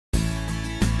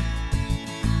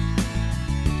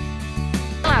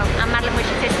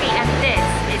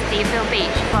Deerfield Beach,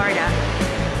 Florida.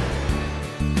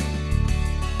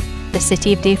 The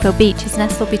city of Deerfield Beach is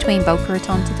nestled between Boca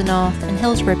Raton to the north and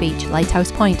Hillsborough Beach,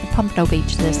 Lighthouse Point and Pompano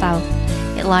Beach to the south.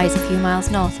 It lies a few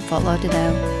miles north of Fort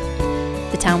Lauderdale.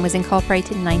 The town was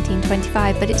incorporated in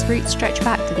 1925, but its roots stretch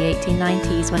back to the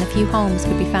 1890s when a few homes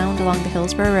could be found along the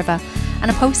Hillsborough River and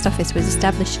a post office was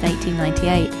established in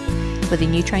 1898. With a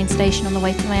new train station on the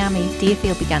way to Miami,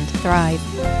 Deerfield began to thrive.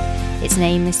 Its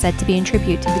name is said to be in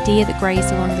tribute to the deer that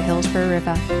grazed along the Hillsborough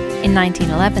River. In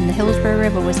 1911, the Hillsborough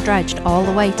River was dredged all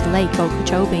the way to Lake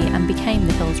Okeechobee and became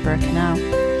the Hillsborough Canal.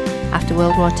 After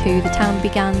World War II, the town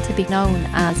began to be known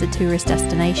as a tourist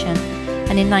destination,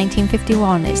 and in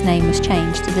 1951 its name was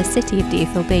changed to the city of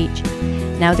Deerfield Beach.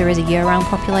 Now there is a year-round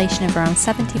population of around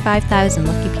 75,000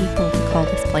 lucky people who call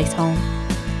this place home.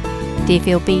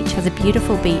 Deerfield Beach has a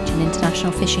beautiful beach and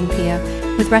International Fishing Pier,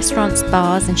 with restaurants,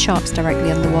 bars and shops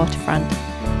directly on the waterfront.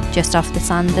 Just off the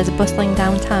sand there's a bustling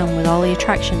downtown with all the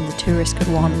attractions a tourist could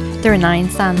want. There are 9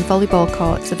 sand volleyball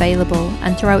courts available,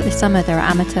 and throughout the summer there are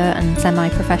amateur and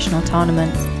semi-professional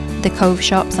tournaments. The Cove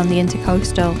shops on the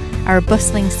Intercoastal are a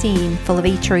bustling scene full of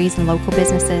eateries and local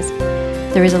businesses.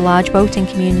 There is a large boating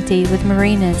community with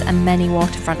marinas and many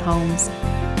waterfront homes.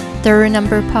 There are a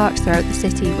number of parks throughout the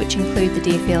city, which include the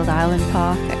Deerfield Island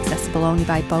Park, accessible only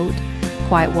by boat,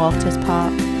 Quiet Waters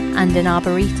Park, and an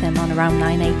arboretum on around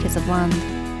 9 acres of land.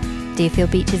 Deerfield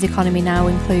Beach's economy now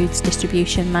includes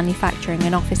distribution, manufacturing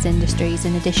and office industries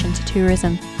in addition to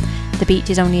tourism. The beach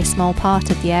is only a small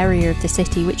part of the area of the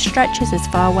city, which stretches as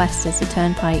far west as the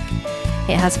Turnpike.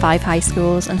 It has 5 high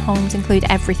schools, and homes include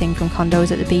everything from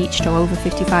condos at the beach to over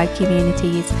 55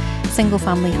 communities,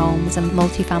 single-family homes and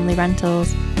multi-family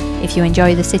rentals. If you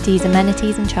enjoy the city's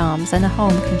amenities and charms, then a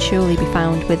home can surely be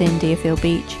found within Deerfield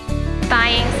Beach.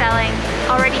 Buying, selling,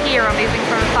 already here or moving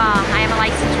from afar, I am a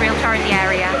licensed realtor in the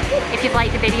area. If you've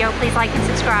liked the video, please like and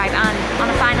subscribe, and on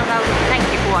a final note, thank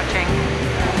you for watching.